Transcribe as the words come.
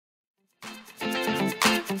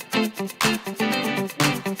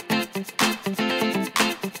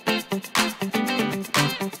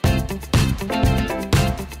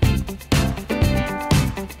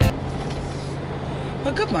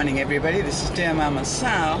morning, everybody. This is Dear Mama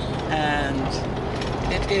Sal,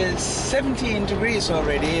 and it is 17 degrees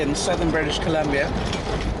already in southern British Columbia,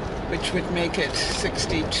 which would make it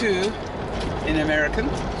 62 in American.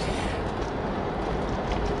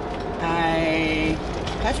 I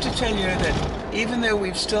have to tell you that even though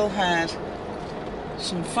we've still had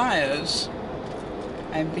some fires,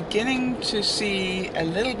 I'm beginning to see a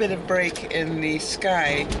little bit of break in the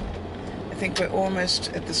sky. I think we're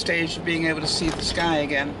almost at the stage of being able to see the sky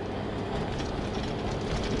again.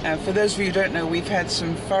 For those of you who don't know, we've had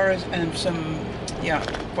some forest and some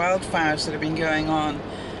wildfires that have been going on,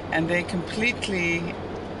 and they completely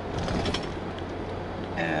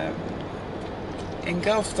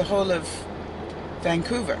engulfed the whole of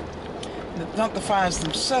Vancouver. Not the fires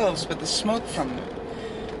themselves, but the smoke from them.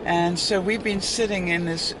 And so we've been sitting in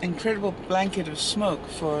this incredible blanket of smoke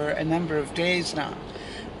for a number of days now.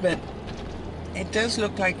 But it does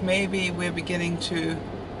look like maybe we're beginning to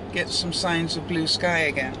get some signs of blue sky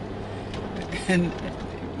again. And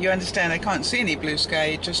you understand, I can't see any blue sky,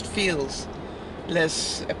 it just feels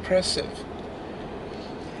less oppressive.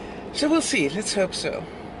 So we'll see, let's hope so.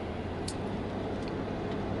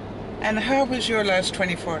 And how was your last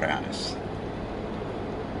 24 hours?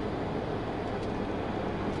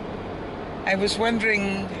 I was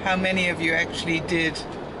wondering how many of you actually did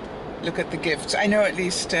look at the gifts. I know at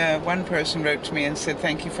least one person wrote to me and said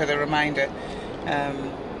thank you for the reminder.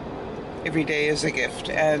 Every day is a gift,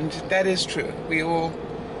 and that is true. We all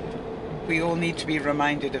need to be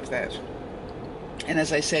reminded of that. And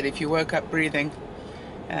as I said, if you woke up breathing,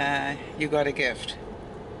 you got a gift.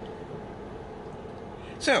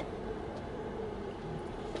 So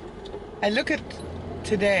I look at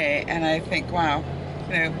today and I think, wow,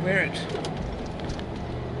 we're at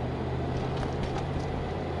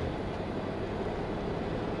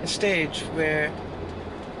a stage where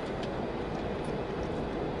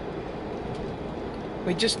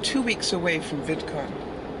we're just 2 weeks away from VidCon.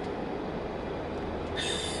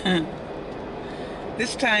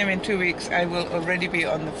 This time in 2 weeks I will already be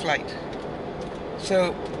on the flight.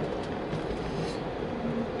 So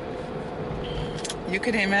you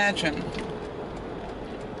can imagine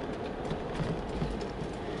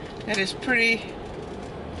that is pretty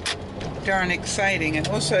darn exciting and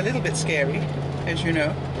also a little bit scary, as you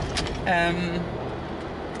know.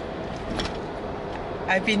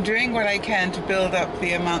 I've been doing what I can to build up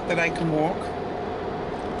the amount that I can walk.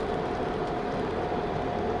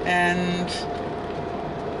 And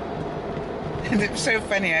it was so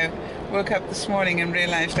funny, I woke up this morning and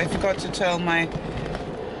realized I forgot to tell my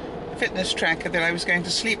fitness tracker that I was going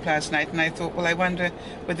to sleep last night, and I thought, well, I wonder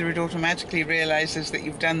whether it automatically realizes that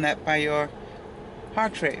you've done that by your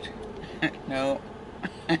heart rate. No.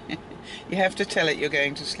 You have to tell it you're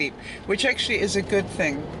going to sleep, which actually is a good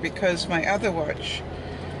thing, because my other watch,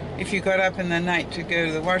 if you got up in the night to go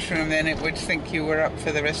to the washroom, then it would think you were up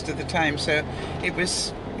for the rest of the time. So it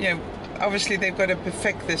was, obviously they've got to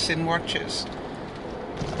perfect this in watches.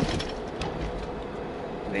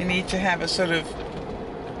 They need to have a sort of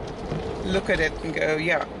look at it and go,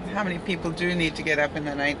 yeah, how many people do need to get up in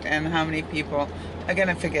the night, and how many people are going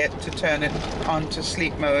to forget to turn it on to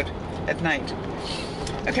sleep mode at night.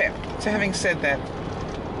 Okay, so having said that,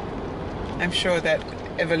 I'm sure that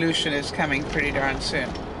evolution is coming pretty darn soon,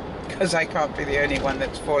 because I can't be the only one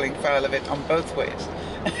that's falling foul of it on both ways.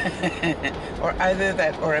 Or either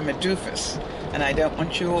that or I'm a doofus, and I don't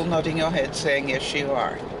want you all nodding your head saying yes you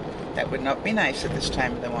are. That would not be nice at this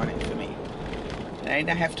time of the morning for me. Right?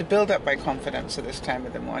 I have to build up my confidence at this time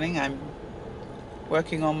of the morning. I'm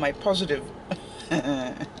working on my positive.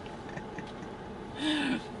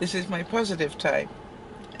 This is my positive time.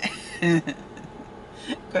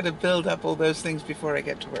 Got to build up all those things before I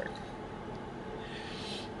get to work.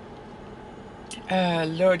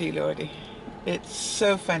 Lordy, lordy. It's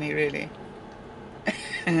so funny, really.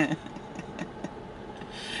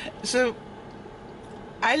 So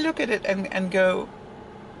I look at it and go,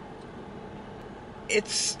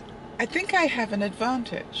 I think I have an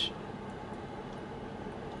advantage.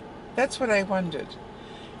 That's what I wondered.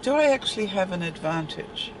 Do I actually have an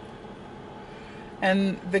advantage?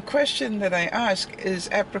 And the question that I ask is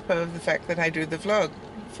apropos of the fact that I do the vlog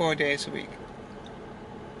 4 days a week.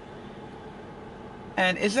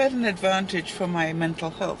 And is that an advantage for my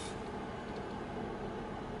mental health?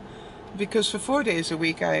 Because for 4 days a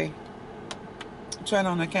week I turn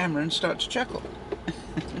on a camera and start to chuckle.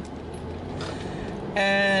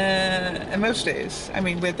 And most days, I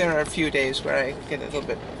mean, there are a few days where I get a little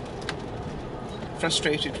bit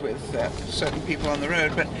frustrated with certain people on the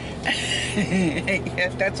road, but yeah,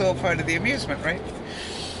 that's all part of the amusement, right?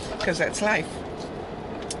 Because that's life.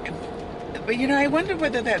 But you know, I wonder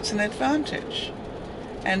whether that's an advantage,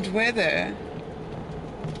 and whether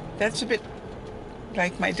that's a bit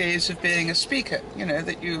like my days of being a speaker, you know,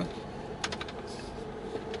 that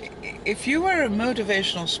if you were a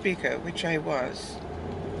motivational speaker, which I was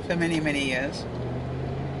for many, many years,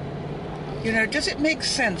 you know, does it make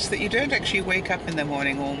sense that you don't actually wake up in the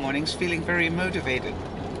morning all mornings feeling very motivated?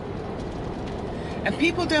 And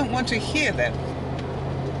people don't want to hear that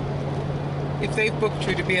if they've booked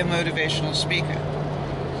you to be a motivational speaker.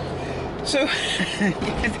 So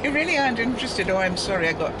they really aren't interested. Oh, I'm sorry,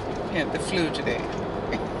 I got, you know, the flu today.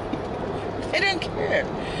 They don't care.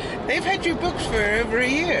 They've had you booked for over a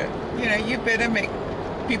year. You know, you better make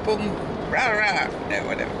people rah rah, you know,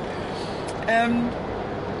 whatever.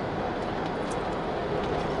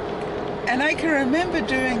 And I can remember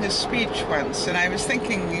doing a speech once, and I was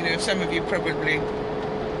thinking, you know, some of you probably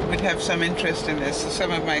would have some interest in this,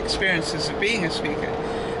 some of my experiences of being a speaker.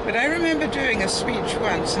 But I remember doing a speech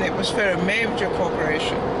once, and it was for a major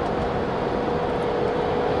corporation.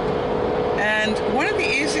 And one of the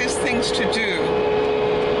easiest things to do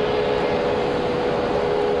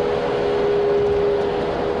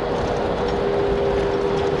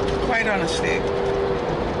quite honestly,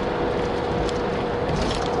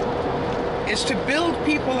 is to build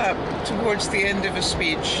people up towards the end of a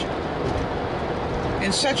speech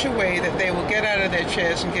in such a way that they will get out of their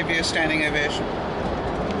chairs and give you a standing ovation.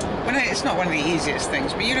 Well, it's not one of the easiest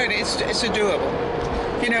things, but you know, it's a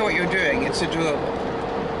doable. If you know what you're doing, it's a doable.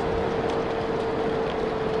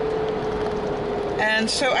 And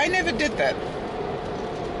so I never did that.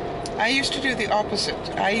 I used to do the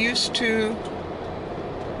opposite. I used to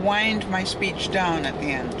wind my speech down at the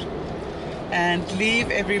end and leave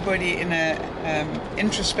everybody in a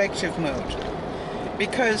introspective mode,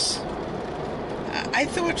 because I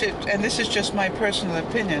thought it, and this is just my personal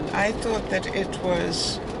opinion, I thought that it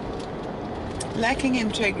was lacking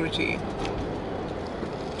integrity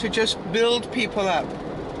to just build people up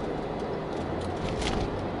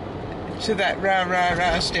to that rah rah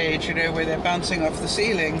rah stage, you know, where they're bouncing off the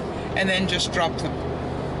ceiling, and then just drop them.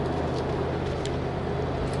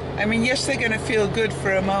 I mean, yes, they're going to feel good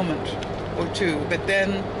for a moment or two, but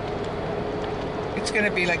then it's going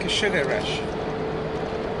to be like a sugar rush.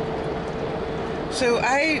 So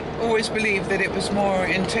I always believed that it was more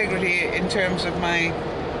integrity in terms of my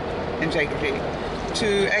integrity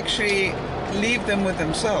to actually leave them with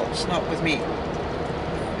themselves, not with me,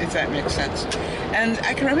 if that makes sense. And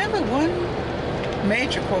I can remember one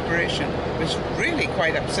major corporation was really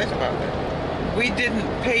quite upset about that. We didn't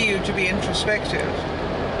pay you to be introspective.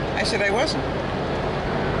 I said I wasn't.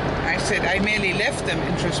 I said I merely left them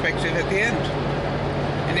introspective at the end.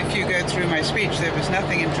 And if you go through my speech, there was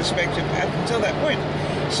nothing introspective up until that point.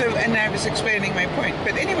 So, and I was explaining my point.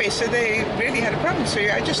 But anyway, so they really had a problem. So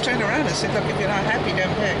I just turned around and said, look, if you're not happy,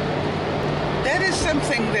 don't pay. That is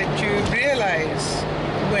something that you realize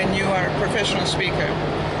when you are a professional speaker,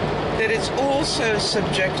 that it's also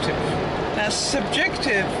subjective. Now,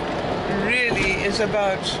 subjective really is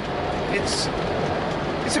about, it's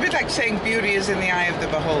a bit like saying beauty is in the eye of the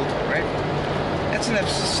beholder, right? That's a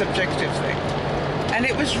subjective thing. And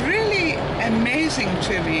it was really amazing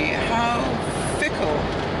to me how fickle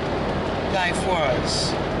life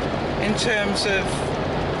was in terms of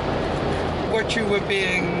what you were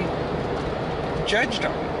being judged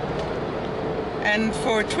on. And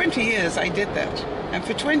for 20 years I did that. And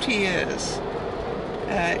for 20 years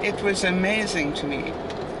it was amazing to me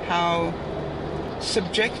how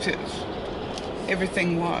subjective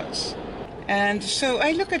everything was. And so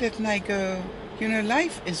I look at it and I go, you know,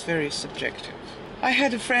 life is very subjective. I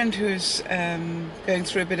had a friend who's going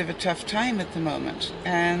through a bit of a tough time at the moment,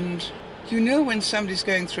 and you know when somebody's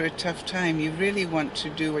going through a tough time, you really want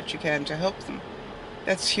to do what you can to help them.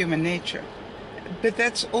 That's human nature. But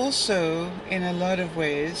that's also, in a lot of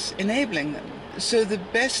ways, enabling them. So the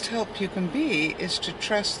best help you can be is to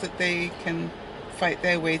trust that they can fight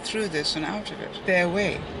their way through this and out of it, their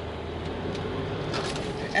way.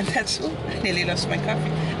 And that's, oh, I nearly lost my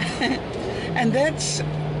coffee. And that's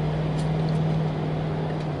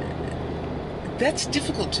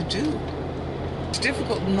difficult to do. It's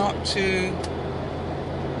difficult not to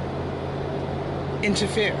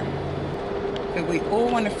interfere. But we all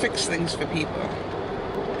want to fix things for people.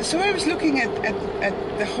 So I was looking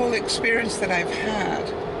at the whole experience that I've had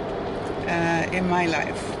in my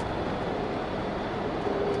life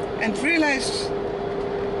and realized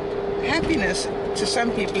happiness to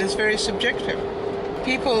some people is very subjective.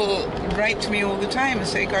 People write to me all the time and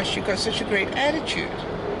say, gosh, you've got such a great attitude.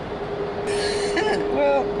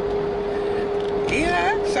 Well,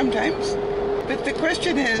 yeah, sometimes. But the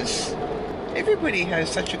question is, Everybody has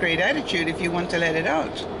such a great attitude if you want to let it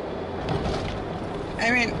out.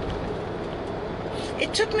 I mean,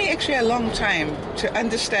 it took me actually a long time to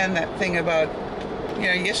understand that thing about,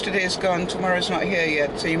 yesterday is gone, tomorrow's not here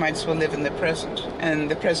yet, so you might as well live in the present. And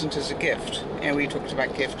the present is a gift. And we talked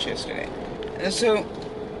about gifts yesterday. So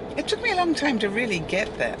it took me a long time to really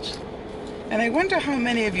get that. And I wonder how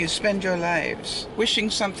many of you spend your lives wishing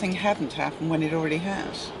something hadn't happened when it already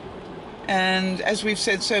has. And as we've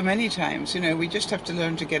said so many times, we just have to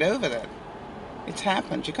learn to get over that. It's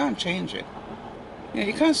happened. You can't change it.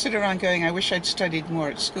 You can't sit around going, I wish I'd studied more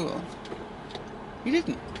at school. You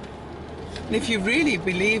didn't. And if you really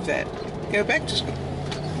believe that, go back to school.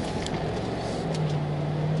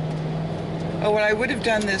 Oh, well, I would have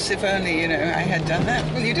done this if only, I had done that.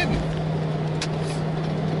 Well, you didn't.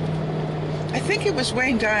 I think it was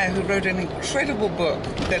Wayne Dyer who wrote an incredible book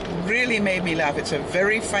that really made me laugh. It's a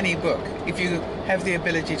very funny book, if you have the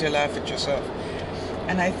ability to laugh at yourself.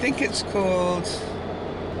 And I think it's called,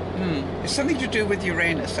 it's something to do with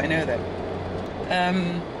Uranus, I know that.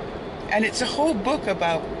 And it's a whole book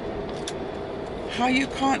about how you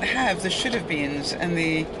can't have the should have beens and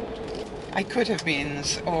the I could have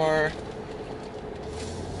beens, or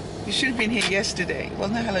you should have been here yesterday. Well,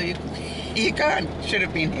 no, hello, you can't should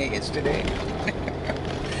have been here yesterday.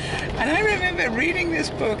 And I remember reading this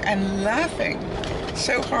book and laughing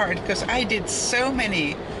so hard because I did so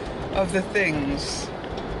many of the things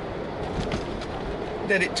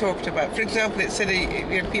that it talked about. For example, it said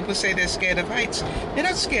people say they're scared of heights. They're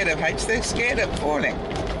not scared of heights, they're scared of falling.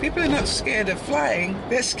 People are not scared of flying,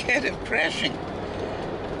 they're scared of crashing.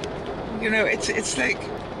 It's like,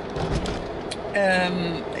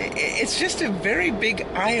 it's just a very big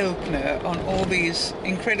eye-opener on all these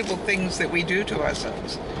incredible things that we do to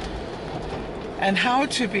ourselves and how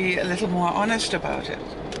to be a little more honest about it.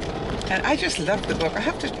 And I just love the book. I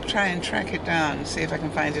have to try and track it down, see if I can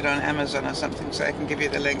find it on Amazon or something so I can give you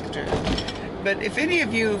the link to it. But if any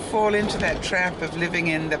of you fall into that trap of living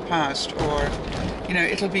in the past, or,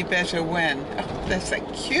 it'll be better when, oh, that's the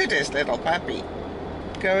cutest little puppy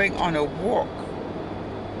going on a walk.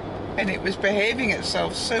 And it was behaving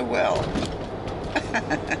itself so well.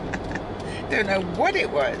 Don't know what it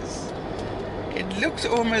was. It looked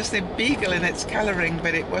almost a beagle in its coloring,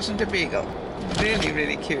 but it wasn't a beagle. Really,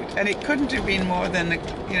 really cute. And it couldn't have been more than, a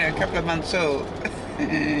couple of months old.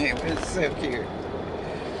 It was so cute.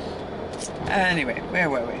 Anyway, where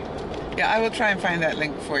were we? Yeah, I will try and find that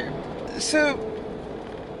link for you. So,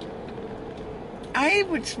 I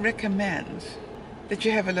would recommend that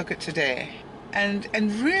you have a look at today and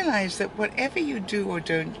realize that whatever you do or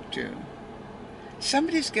don't do,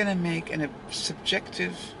 somebody's going to make a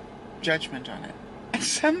subjective judgment on it. And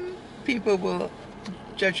some people will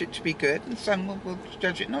judge it to be good, and some will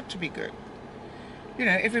judge it not to be good.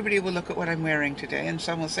 Everybody will look at what I'm wearing today, and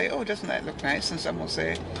some will say, oh, doesn't that look nice? And some will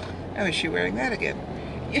say, oh, is she wearing that again?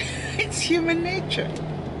 It's human nature.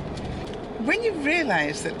 When you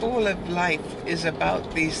realize that all of life is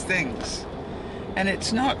about these things, and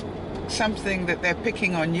it's not something that they're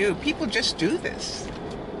picking on you, people just do this.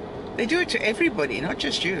 They do it to everybody, not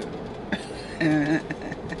just you.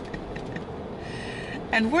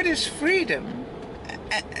 And what is freedom?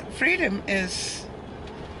 Freedom is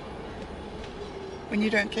when you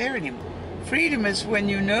don't care anymore. Freedom is when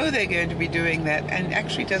you know they're going to be doing that and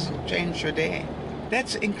actually doesn't change your day.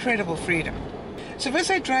 That's incredible freedom. So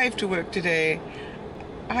as I drive to work today,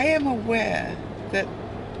 I am aware that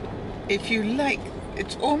if you like,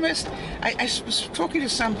 it's almost, I was talking to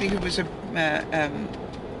somebody who was a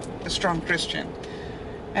strong Christian,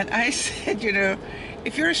 and I said,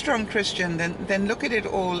 if you're a strong Christian, then look at it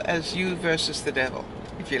all as you versus the devil,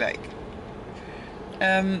 if you like.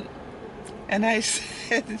 And I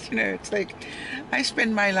said, it's like, I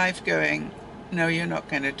spend my life going, no, you're not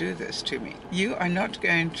going to do this to me. You are not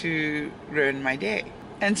going to ruin my day.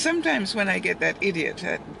 And sometimes when I get that idiot,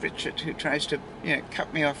 that Richard, who tries to,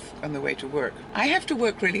 cut me off on the way to work, I have to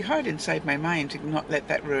work really hard inside my mind to not let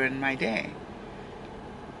that ruin my day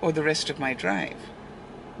or the rest of my drive.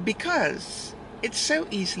 Because it's so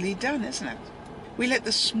easily done, isn't it? We let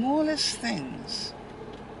the smallest things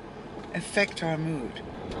affect our mood.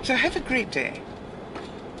 So have a great day.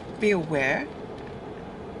 Be aware.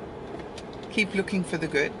 Keep looking for the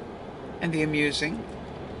good and the amusing.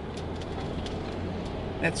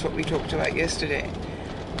 That's what we talked about yesterday.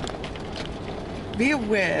 Be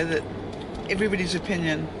aware that everybody's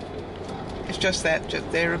opinion is just that,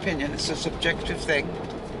 just their opinion. It's a subjective thing.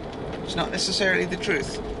 It's not necessarily the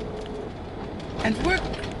truth. And work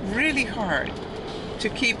really hard to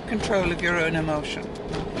keep control of your own emotion,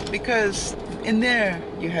 because in there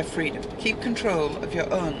you have freedom. Keep control of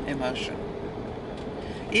your own emotion.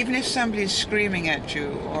 Even if somebody's screaming at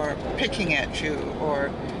you or picking at you or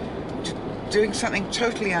doing something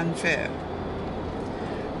totally unfair,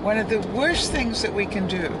 one of the worst things that we can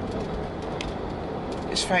do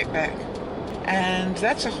is fight back. And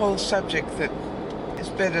that's a whole subject that is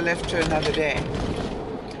better left to another day.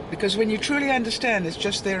 Because when you truly understand it's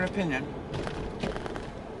just their opinion,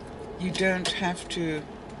 you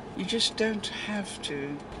just don't have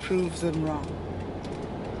to prove them wrong.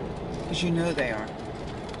 Because you know they are.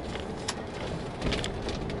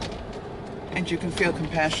 And you can feel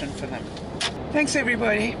compassion for them. Thanks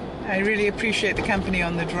everybody. I really appreciate the company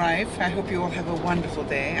on the drive. I hope you all have a wonderful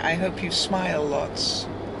day. I hope you smile lots.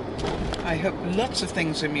 I hope lots of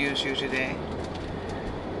things amuse you today.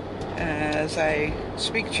 As I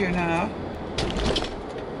speak to you now,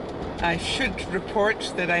 I should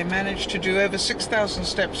report that I managed to do over 6,000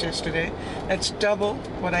 steps yesterday. That's double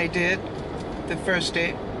what I did the first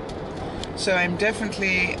day. So I'm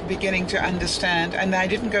definitely beginning to understand, and I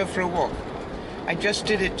didn't go for a walk. I just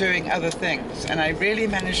did it doing other things, and I really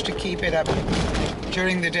managed to keep it up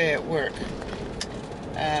during the day at work.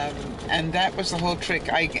 And that was the whole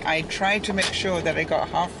trick. I tried to make sure that I got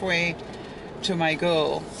halfway to my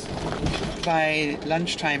goal by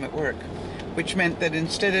lunchtime at work, which meant that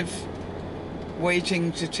instead of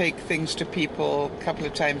waiting to take things to people a couple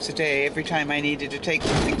of times a day, every time I needed to take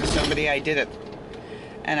something to somebody, I did it.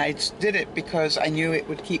 And I did it because I knew it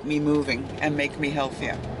would keep me moving and make me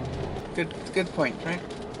healthier. Good point, right?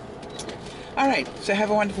 All right, so have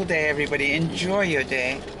a wonderful day, everybody. Enjoy your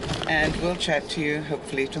day, and we'll chat to you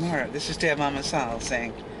hopefully tomorrow. This is dear Mama Sal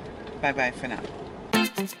saying bye-bye for now.